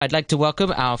I'd like to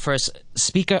welcome our first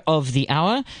speaker of the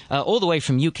hour, all the way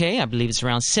from UK. I believe it's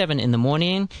around 7 in the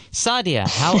morning. Sadia,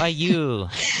 how are you?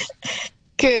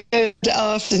 Good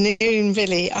afternoon,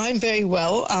 Billy. I'm very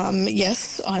well.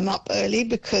 Yes, I'm up early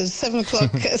because 7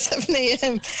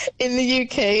 a.m. in the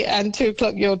UK and 2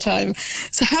 o'clock your time.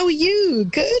 So how are you?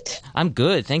 Good? I'm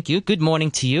good, thank you. Good morning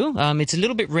to you. It's a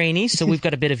little bit rainy, so we've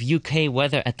got a bit of UK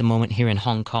weather at the moment here in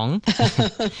Hong Kong.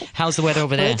 How's the weather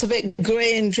over there? Well, it's a bit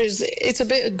grey and drizzly. It's a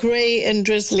bit grey and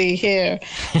drizzly here.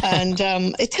 And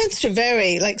it tends to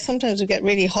vary. Like sometimes we get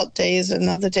really hot days and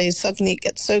other days suddenly it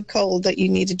gets so cold that you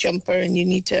need a jumper and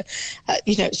you need to,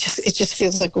 it just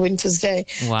feels like a winter's day.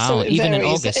 Wow, so even varies. in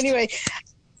August. Anyway,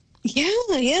 yeah,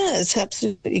 it's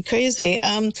absolutely crazy.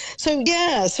 So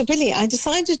Billy, I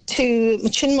decided to,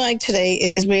 Chin Mag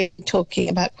today is really talking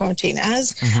about quarantine.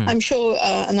 As I'm sure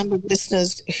a number of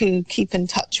listeners who keep in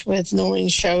touch with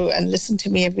Noreen's show and listen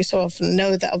to me every so often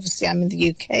know that obviously I'm in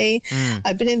the UK.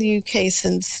 I've been in the UK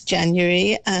since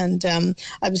January and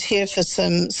I was here for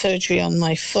some surgery on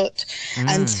my foot.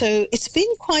 And so it's been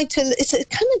it's a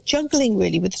kind of juggling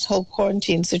really with this whole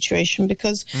quarantine situation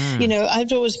because,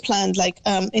 I'd always planned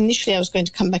initially I was going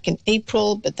to come back in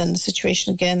April, but then the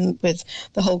situation again with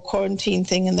the whole quarantine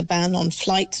thing and the ban on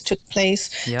flights took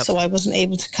place. Yep. So I wasn't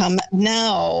able to come.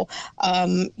 Now,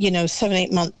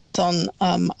 7-8 months on,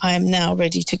 I am now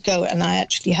ready to go, and I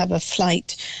actually have a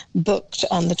flight booked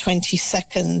on the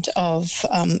 22nd of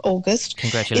August.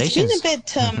 Congratulations. It's been a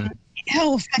bit...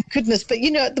 Oh, thank goodness. But,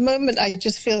 at the moment, I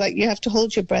just feel like you have to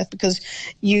hold your breath because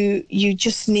you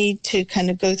just need to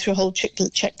kind of go through a whole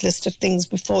checklist of things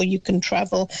before you can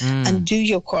travel and do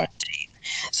your quarantine.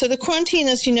 So the quarantine,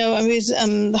 as you know,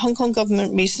 the Hong Kong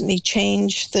government recently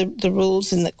changed the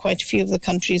rules in that quite a few of the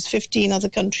countries, 15 other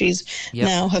countries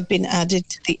now have been added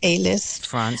to the A list.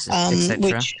 France,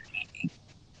 etc.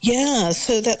 Yeah,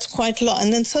 so that's quite a lot.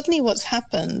 And then suddenly what's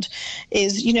happened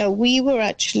is, we were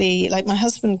actually, like my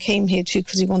husband came here too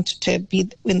because he wanted to be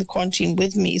in the quarantine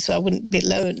with me so I wouldn't be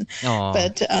alone. Aww.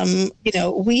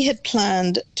 But, we had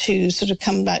planned to sort of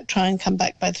try and come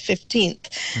back by the 15th.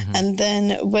 And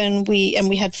then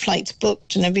we had flights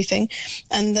booked and everything.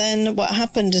 And then what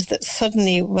happened is that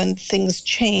suddenly when things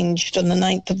changed on the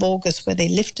 9th of August where they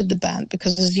lifted the ban,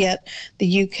 because as yet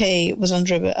the UK was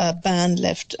under a ban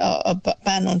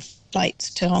on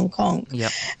flights to Hong Kong.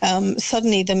 Yep.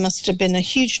 Suddenly there must have been a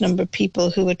huge number of people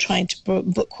who were trying to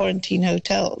book quarantine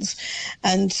hotels.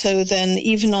 And so then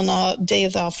even on our day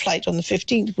of our flight on the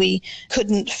 15th, we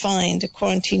couldn't find a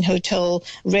quarantine hotel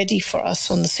ready for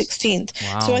us on the 16th.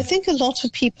 Wow. So I think a lot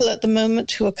of people at the moment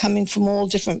who are coming from all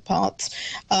different parts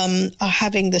are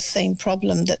having the same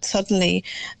problem that suddenly,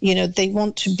 they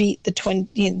want to beat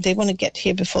they want to get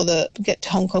here get to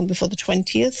Hong Kong before the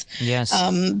 20th. Yes.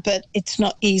 But it's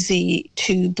not easy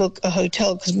to book a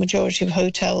hotel because majority of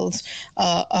hotels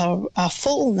are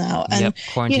full now. And,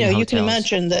 you can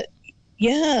imagine that,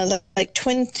 like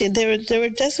 20, there are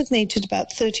designated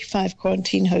about 35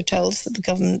 quarantine hotels that the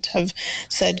government have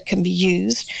said can be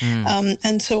used.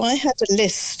 And so I had a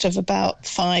list of about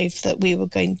 5 that we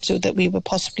were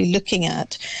possibly looking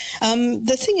at.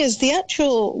 The thing is,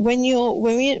 when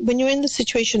you're in the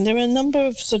situation, there are a number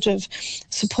of sort of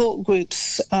support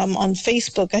groups on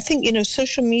Facebook. I think,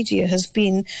 social media has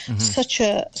been such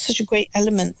a great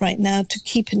element right now to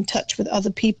keep in touch with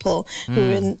other people who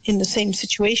are in the same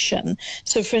situation.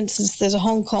 So, for instance, there's a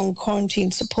Hong Kong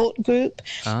quarantine support group.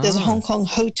 There's a Hong Kong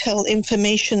hotel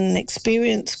information and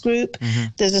experience group.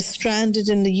 There's a Stranded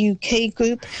in the UK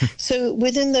group. So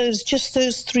within those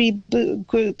 3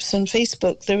 groups on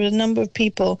Facebook, there are a number of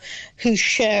people who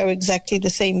share exactly the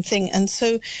same thing. And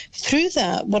so through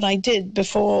that, what I did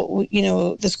before,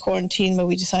 this quarantine where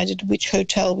we decided which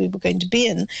hotel we were going to be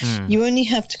in, you only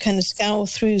have to kind of scour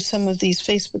through some of these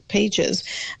Facebook pages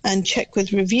and check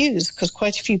with reviews because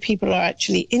quite a few people are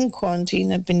actually in quarantine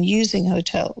have been using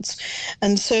hotels.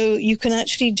 And so you can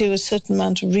actually do a certain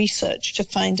amount of research to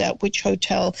find out which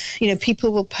hotel,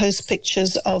 people will post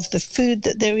pictures of the food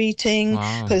that they're eating,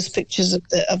 post pictures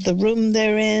of the room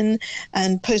they're in,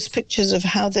 and post pictures of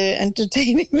how they're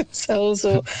entertaining themselves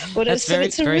or whatever. That's very,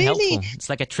 very helpful. It's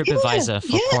like a TripAdvisor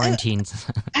for quarantines.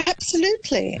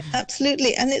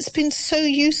 Absolutely. And it's been so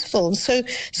useful. So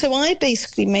I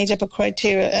basically made up a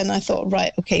criteria and I thought,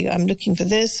 right, okay, I'm looking for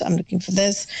this, I'm looking for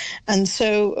this. And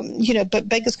so, but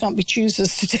beggars can't be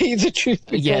choosers, to tell you the truth.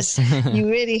 Yes. You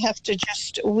really have to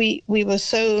we want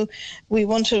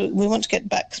to get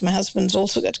back because my husband's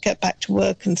also got to get back to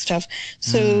work and stuff.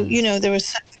 So, there are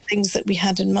certain things that we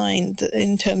had in mind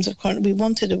in terms of quarantine. We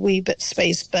wanted a wee bit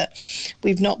space, but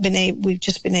we've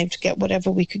just been able to get whatever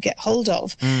we could get hold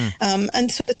of. And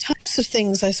so the types of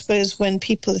things, I suppose, when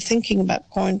people are thinking about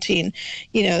quarantine,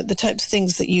 the types of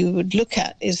things that you would look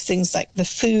at is things like the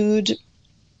food,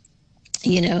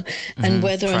 and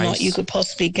whether or not you could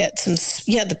possibly get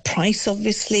the price,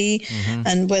 obviously,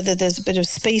 and whether there's a bit of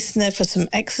space in there for some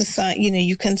exercise.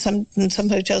 You can, in some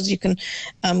hotels, you can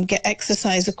get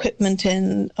exercise equipment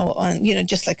in, or on,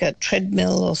 just like a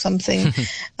treadmill or something,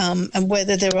 and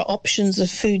whether there are options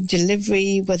of food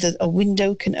delivery, whether a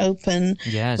window can open,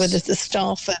 whether the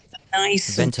staff are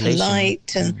nice and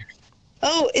polite, and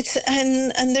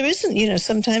and there isn't,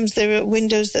 sometimes there are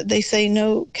windows that they say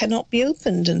no, cannot be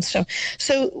opened and stuff.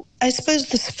 So I suppose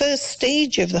the first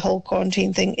stage of the whole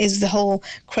quarantine thing is the whole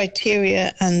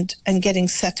criteria and getting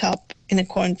set up in a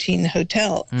quarantine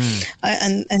hotel,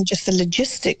 and just the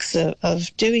logistics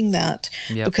of doing that,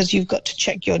 because you've got to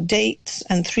check your dates,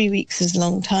 and 3 weeks is a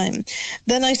long time.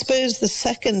 Then I suppose the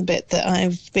second bit that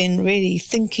I've been really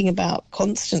thinking about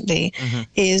constantly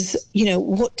is,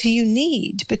 what do you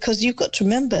need? Because you've got to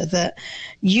remember that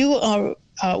you are,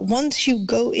 once you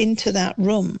go into that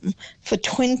room for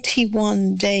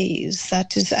 21 days,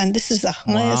 and this is the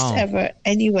highest ever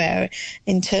anywhere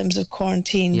in terms of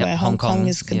quarantine where Hong Kong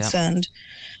is concerned.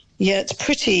 Yeah, it's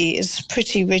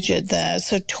pretty rigid there.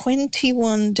 So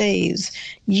 21 days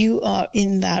you are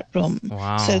in that room.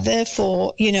 Wow. So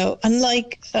therefore,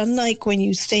 unlike when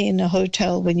you stay in a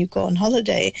hotel when you go on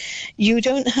holiday, you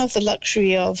don't have the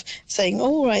luxury of saying,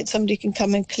 "Oh, right, somebody can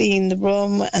come and clean the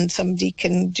room, and somebody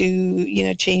can do,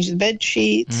 change the bed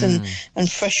sheets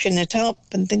and freshen it up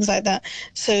and things like that."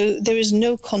 So there is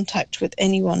no contact with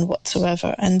anyone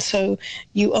whatsoever, and so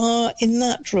you are in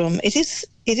that room. It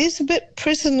is a bit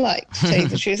prison-like, to tell you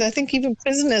the truth. I think even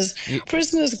prisoners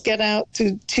get out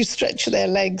to stretch their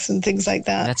legs and things like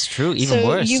that. That's true. Even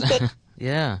worse.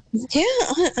 Yeah,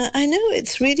 I know,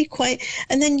 it's really quite.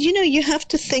 And then you have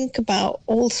to think about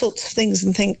all sorts of things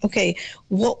and think, okay,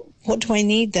 what do I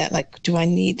need there? Like, do I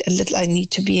need a little? I need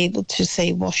to be able to,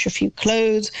 say, wash a few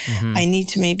clothes. I need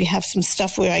to maybe have some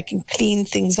stuff where I can clean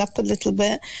things up a little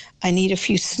bit. I need a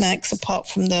few snacks apart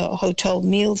from the hotel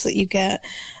meals that you get.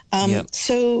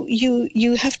 So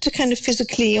you have to kind of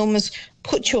physically almost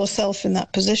put yourself in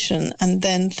that position and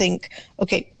then think,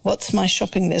 okay, what's my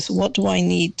shopping list? What do I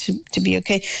need to be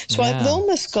okay? So I've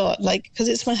almost got, because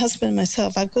it's my husband and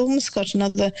myself, I've almost got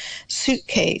another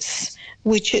suitcase,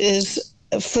 which is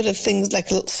full of things like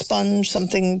a little sponge,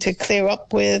 something to clear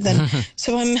up with. And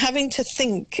so I'm having to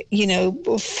think,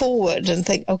 forward and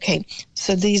think, okay,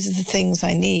 so these are the things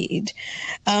I need.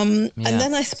 And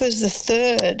then I suppose the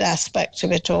third aspect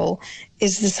of it all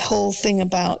is this whole thing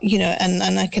about,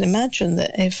 and I can imagine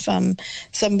that if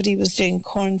somebody was doing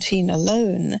quarantine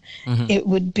alone, it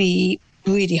would be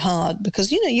really hard,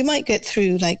 because you might get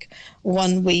through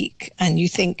 1 week and you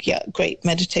think, yeah, great,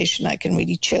 meditation, I can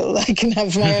really chill, I can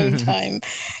have my own time.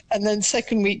 And then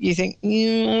second week you think,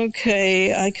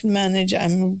 okay, I can manage,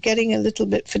 I'm getting a little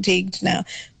bit fatigued now.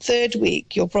 Third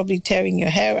week you're probably tearing your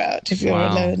hair out if you're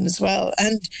alone as well.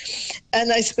 And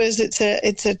I suppose it's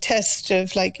a test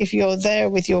of, if you're there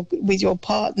with your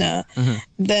partner,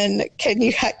 then can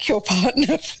you hack your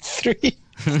partner for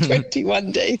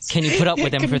 21 days? Can you put up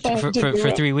with them for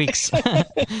 3 weeks? I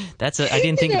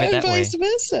didn't think of it that way. Vice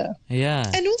versa. Yeah.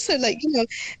 And also,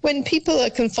 when people are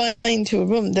confined to a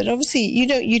room, that obviously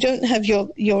you don't have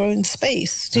your own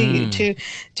space, do you?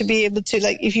 To be able to,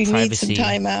 if you need some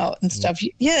time out and stuff.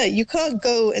 You can't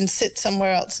go and sit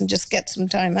somewhere else and just get some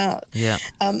time out. Yeah.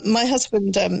 My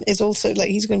husband is also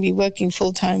he's going to be working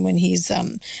full time when he's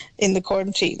in the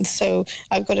quarantine, so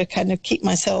I've got to kind of keep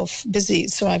myself busy.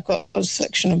 So I've got a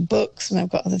selection of books and I've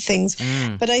got other things.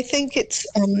 But I think it's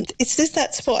just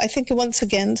that spot. I think once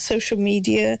again, social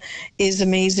media is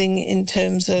amazing in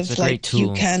terms of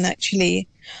you can actually.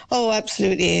 Oh,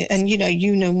 absolutely. And,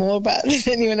 you know more about it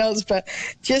than anyone else, but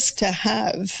just to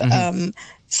have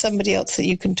somebody else that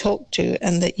you can talk to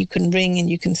and that you can ring and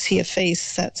you can see a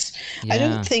face, I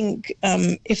don't think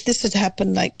if this had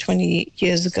happened 20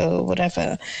 years ago or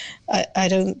whatever, I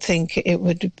don't think it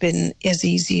would have been as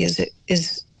easy as it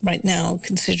is right now,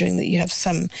 considering that you have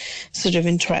some sort of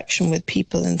interaction with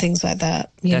people and things like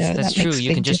that. That's true.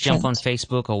 You can just jump on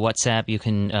Facebook or WhatsApp. You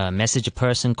can message a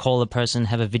person, call a person,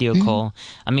 have a video call.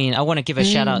 I mean, I want to give a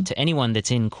shout out to anyone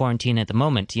that's in quarantine at the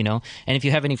moment, And if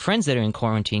you have any friends that are in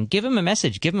quarantine, give them a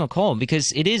message, give them a call,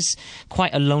 because it is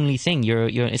quite a lonely thing.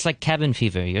 It's like cabin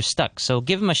fever. You're stuck. So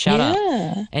give them a shout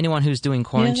out. Anyone who's doing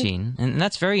quarantine. And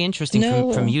that's very interesting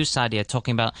from you, Sadia,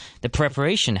 talking about the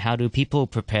preparation. How do people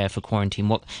prepare for quarantine?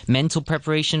 mental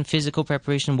preparation, physical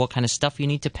preparation, what kind of stuff you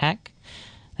need to pack.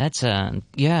 That's it's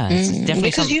definitely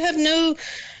because you have no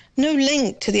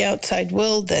link to the outside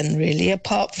world then, really,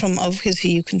 apart from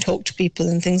obviously you can talk to people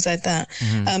and things like that.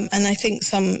 And I think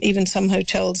some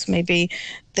hotels, maybe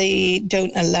they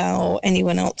don't allow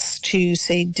anyone else to,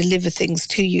 say, deliver things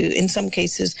to you. In some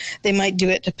cases, they might do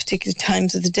it at particular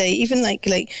times of the day. Even like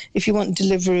if you want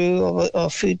Deliveroo or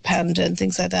Food Panda and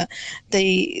things like that,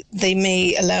 they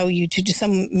may allow you to do.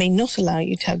 Some may not allow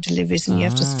you to have deliveries, and you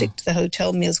have to stick to the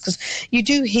hotel meals, because you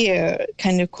do hear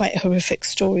kind of quite horrific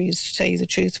stories, to tell you the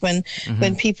truth, when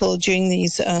people during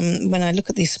these when I look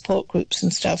at these support groups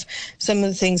and stuff, some of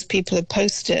the things people have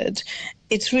posted,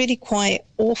 it's really quite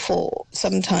awful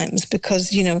sometimes,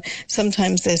 because,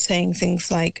 sometimes they're saying things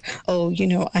like, oh,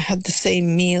 I had the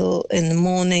same meal in the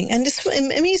morning. And it's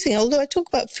amazing, although I talk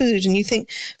about food and you think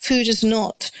food is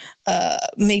not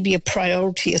maybe a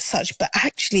priority as such, but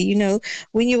actually,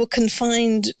 when you were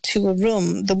confined to a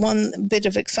room, the one bit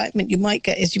of excitement you might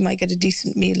get is you might get a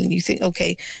decent meal and you think,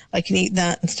 okay, I can eat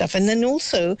that and stuff. And then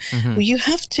also you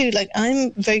have to,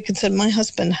 I'm very concerned. My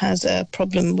husband has a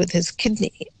problem with his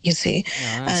kidney, you see.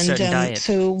 And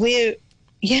so we're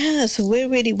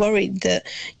really worried that,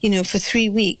 for 3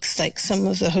 weeks, some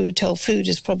of the hotel food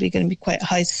is probably going to be quite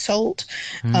high salt,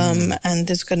 and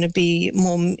there's going to be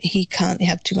more, he can't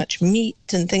have too much meat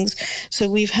and things. So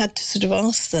we've had to sort of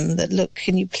ask them that, look,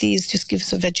 can you please just give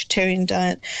us a vegetarian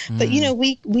diet? But,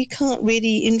 we can't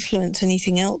really influence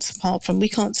anything else apart from, we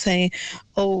can't say,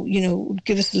 oh,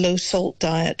 give us a low salt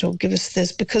diet or give us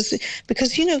this, because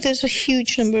there's a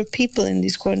huge number of people in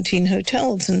these quarantine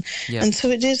hotels, and so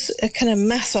it is a kind of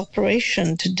mass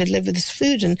operation to deliver this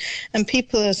food, and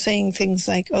people are saying things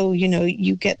like, oh,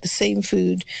 you get the same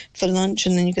food for lunch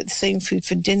and then you get the same food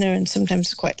for dinner, and sometimes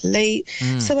it's quite late.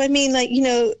 So I mean,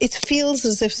 it feels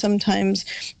as if sometimes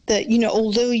that,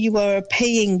 although you are a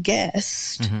paying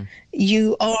guest,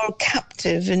 you are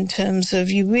captive in terms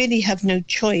of you really have no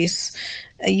choice.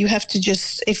 You have to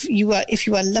just, if you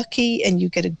are lucky and you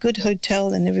get a good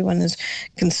hotel and everyone is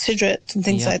considerate and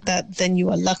things like that, then you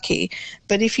are lucky.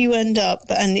 But if you end up,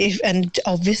 and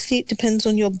obviously it depends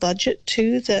on your budget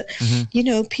too, that,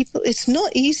 people, it's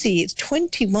not easy. It's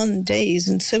 21 days.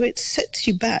 And so it sets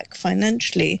you back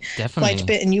financially quite a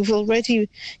bit. And you've already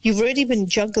been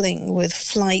juggling with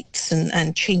flights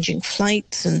and changing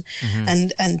flights and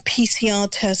PCR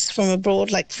tests from abroad.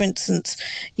 Like, for instance,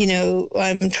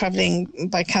 I'm traveling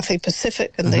by Cathay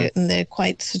Pacific, and they're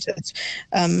quite sort of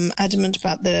adamant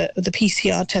about the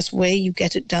PCR test, where you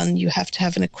get it done. You have to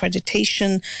have an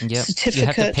accreditation certificate. You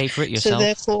have to pay for it yourself. So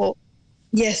therefore,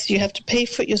 yes, you have to pay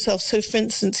for it yourself. So, for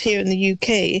instance, here in the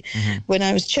UK, when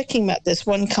I was checking about this,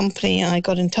 one company I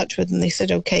got in touch with, and they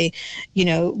said, okay,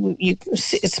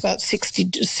 it's about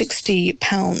 £60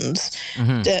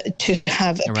 to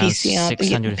have a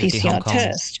PCR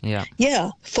test.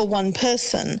 Yeah, for one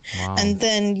person. Wow. And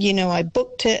then, I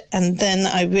booked it, and then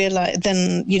I realized,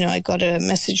 I got a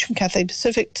message from Cathay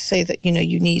Pacific to say that,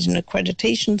 you need an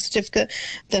accreditation certificate.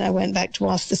 Then I went back to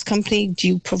ask this company, do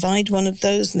you provide one of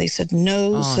those? And they said no.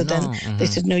 Then they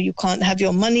said, no, you can't have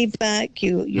your money back.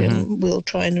 We'll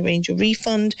try and arrange a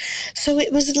refund. So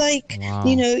it was like,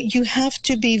 you have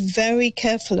to be very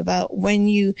careful about when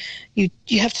you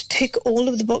have to tick all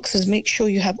of the boxes, make sure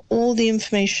you have all the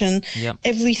information,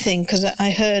 everything. Because I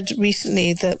heard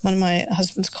recently that one of my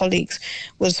husband's colleagues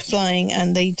was flying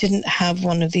and they didn't have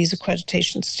one of these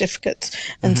accreditation certificates.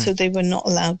 And so they were not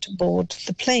allowed to board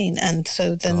the plane. And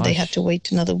so then they had to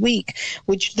wait another week,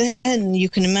 which then you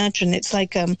can imagine it's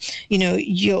like,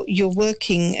 you're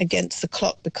working against the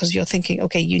clock, because you're thinking,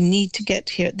 okay, you need to get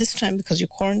here at this time because your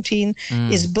quarantine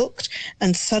is booked.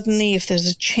 And suddenly, if there's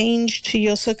a change to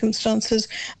your circumstances,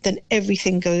 then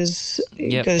everything goes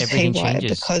haywire,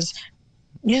 because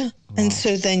and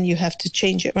so then you have to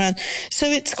change it around. So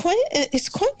it's quite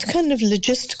kind of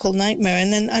logistical nightmare.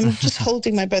 And then I'm just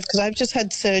holding my breath, because I've just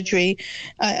had surgery.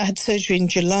 I had surgery in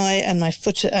July, and my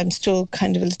foot, I'm still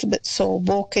kind of a little bit sore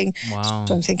walking. Wow.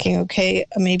 So I'm thinking, okay,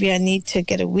 maybe I need to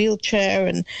get a wheelchair,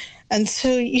 and so,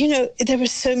 there were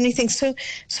so many things. So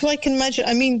I can imagine,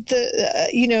 I mean,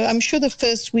 I'm sure the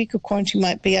first week of quarantine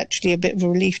might be actually a bit of a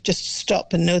relief, just to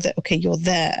stop and know that, okay, you're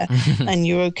there and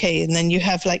you're okay. And then you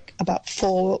have about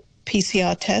 4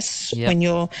 PCR tests when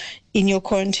you're in your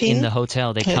quarantine. In the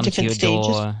hotel, they come to your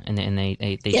door and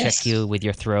they check you with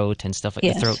your throat and stuff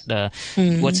like the throat,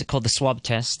 what's it called, the swab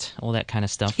test, all that kind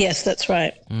of stuff. Yes, that's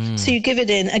right. So you give it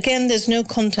in. Again, there's no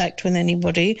contact with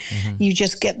anybody. You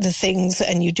just get the things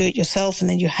and you do it yourself, and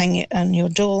then you hang it on your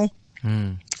door.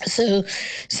 So,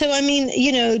 I mean,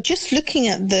 you know, just looking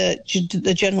at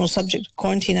the general subject of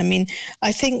quarantine, I mean,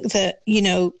 I think that, you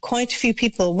know, quite a few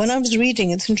people, when I was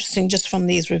reading, it's interesting just from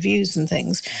these reviews and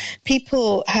things,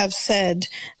 people have said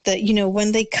that, you know,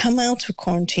 when they come out of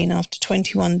quarantine after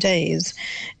 21 days,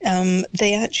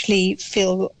 they actually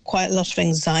feel quite a lot of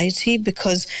anxiety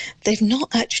because they've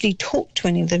not actually talked to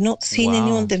anyone, they've not seen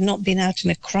anyone, they've not been out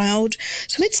in a crowd.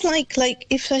 So it's like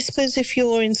if, I suppose, if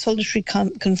you're in solitary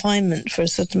confinement for a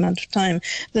certain amount of time,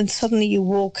 then suddenly you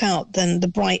walk out, then the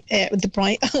bright air, the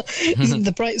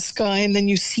bright sky, and then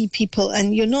you see people,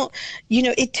 and you're not, you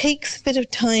know, it takes a bit of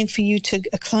time for you to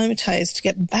acclimatize, to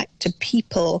get back to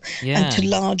people and to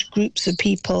large groups of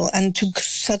people, and to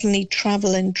suddenly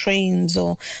travel in trains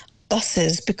or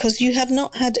buses because you have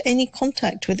not had any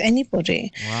contact with anybody.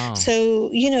 Wow.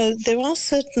 So, you know, there are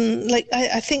certain, like,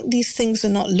 I think these things are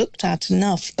not looked at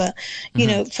enough, but, you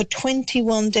know, for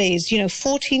 21 days, you know,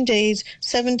 14 days,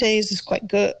 7 days is quite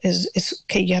good, is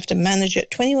okay, you have to manage it.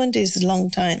 21 days is a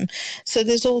long time. So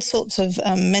there's all sorts of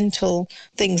mental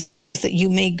things that you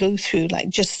may go through, like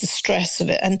just the stress of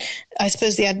it. And I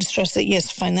suppose the added stress that,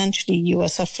 yes, financially you are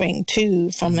suffering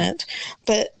too from it,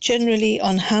 but generally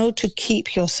on how to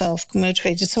keep yourself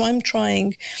motivated. So I'm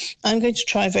going to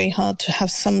try very hard to have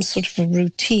some sort of a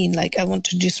routine. Like I want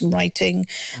to do some writing,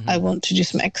 I want to do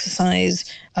some exercise,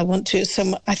 I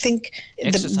think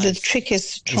the trick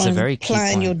is to try and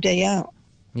plan your day out.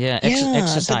 Yeah,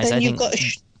 exercise. I think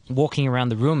walking around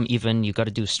the room, even, you got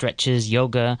to do stretches,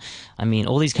 yoga. I mean,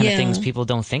 all these kind of things people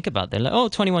don't think about. They're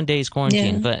like, 21 days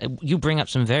quarantine. But you bring up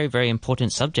some very, very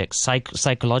important subjects,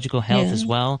 psychological health as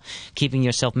well, keeping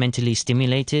yourself mentally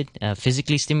stimulated,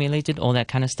 physically stimulated, all that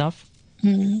kind of stuff.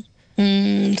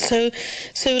 So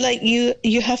like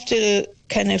you have to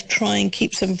kind of try and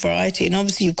keep some variety, and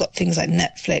obviously you've got things like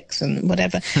Netflix and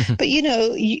whatever. But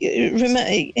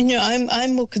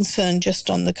I'm more concerned just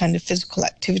on the kind of physical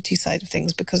activity side of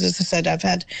things, because as I said, I've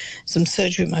had some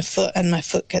surgery with my foot, and my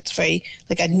foot gets very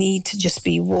I need to just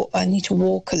I need to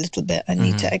walk a little bit, I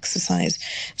need to exercise.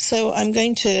 So I'm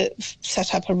going to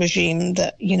set up a regime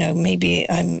that, you know, maybe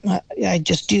I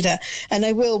just do that, and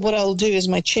what I'll do is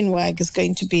my Chinwag is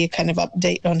going to be a kind of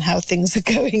update on how things are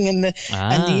going and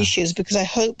the issues, because I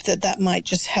hope that might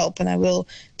just help, and I will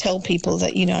tell people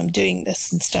that, you know, I'm doing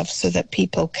this and stuff so that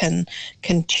people can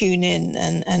tune in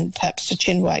and perhaps to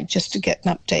Chinwag just to get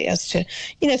an update as to,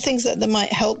 you know, things that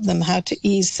might help them, how to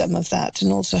ease some of that,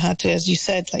 and also how to, as you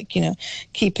said, like, you know,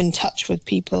 keep in touch with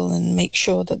people and make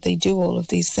sure that they do all of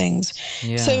these things.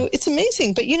 So it's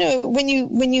amazing. But, you know, when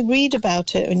you read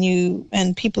about it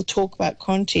and people talk about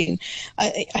quarantine,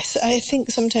 I think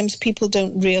sometimes people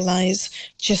don't realize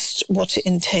just what it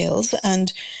entails,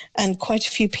 and quite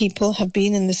a few people have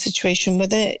been in the situation where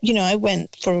they, you know, I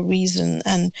went for a reason,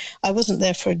 and I wasn't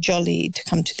there for a jolly to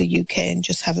come to the UK and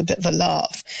just have a bit of a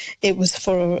laugh. It was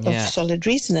for a solid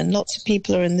reason, and lots of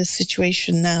people are in this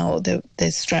situation now.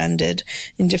 They're stranded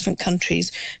in different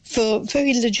countries for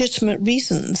very legitimate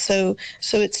reasons. So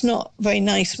it's not very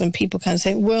nice when people kind of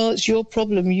say, well, it's your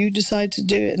problem, you decide to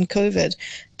do it in COVID.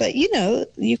 But, you know,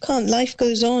 you can't, life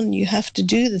goes on. You have to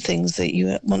do the things that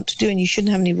you want to do, and you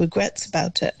shouldn't have any regrets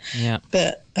about it. Yeah.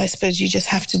 But I suppose you just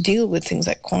have to deal with things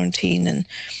like quarantine,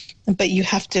 but you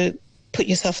have to put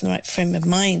yourself in the right frame of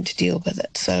mind to deal with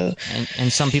it. So,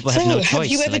 and some people have no choice. Have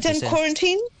you ever done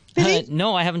quarantine?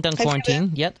 No, I haven't done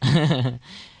quarantine yet.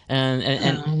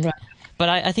 Right. But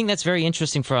I think that's very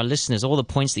interesting for our listeners, all the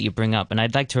points that you bring up. And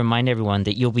I'd like to remind everyone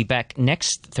that you'll be back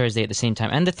next Thursday at the same time,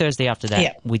 and the Thursday after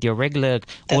that, with your regular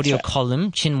audio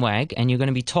column, Chinwag, and you're going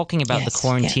to be talking about the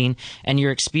quarantine and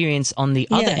your experience on the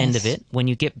other end of it. When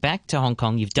you get back to Hong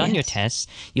Kong, you've done your tests,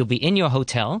 you'll be in your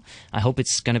hotel. I hope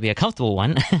it's going to be a comfortable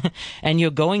one. And you're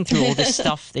going through all this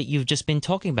stuff that you've just been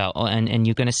talking about. And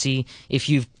you're going to see if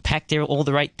you've packed all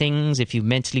the right things, if you've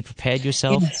mentally prepared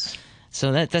yourself. Yes.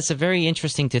 So that's a very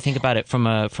interesting to think about it from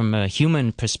a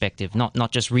human perspective,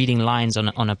 not just reading lines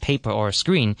on a paper or a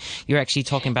screen. You're actually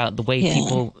talking about the way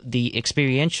people, the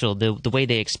experiential, the way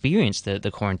they experience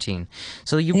the quarantine.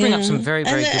 So you bring up some very,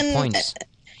 very good points.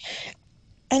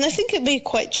 And I think it'd be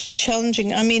quite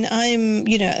challenging. I mean, I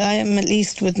am at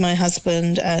least with my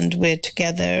husband, and we're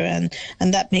together, and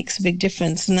that makes a big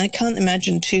difference. And I can't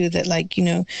imagine too that, like, you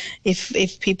know,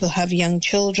 if people have young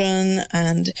children,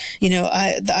 and, you know,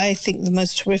 I think the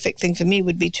most horrific thing for me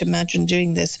would be to imagine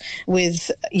doing this with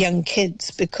young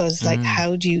kids, because, like,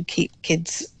 how do you keep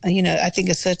kids? You know, I think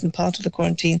a certain part of the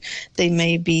quarantine, they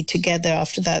may be together.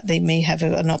 After that, they may have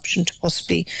an option to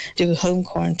possibly do a home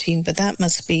quarantine, but that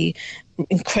must be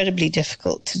incredibly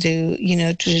difficult to do,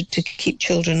 to keep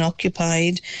children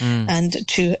occupied and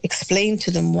to explain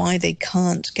to them why they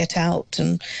can't get out.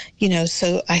 And,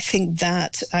 so I think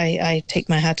that I take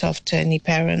my hat off to any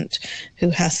parent who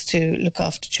has to look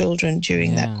after children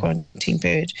during that quarantine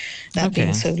period, that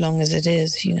being so long as it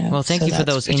is, Well, thank you for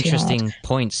those interesting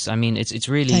points. I mean, it's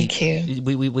really, thank you.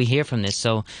 We hear from this.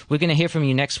 So we're going to hear from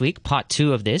you next week, part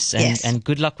 2 of this. And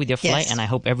good luck with your flight. And I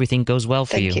hope everything goes well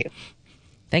for you. Thank you.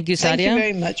 Thank you, Sadia. Thank you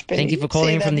very much, Billy. Thank you for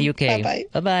calling in from the UK. Bye-bye.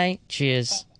 Bye-bye. Cheers.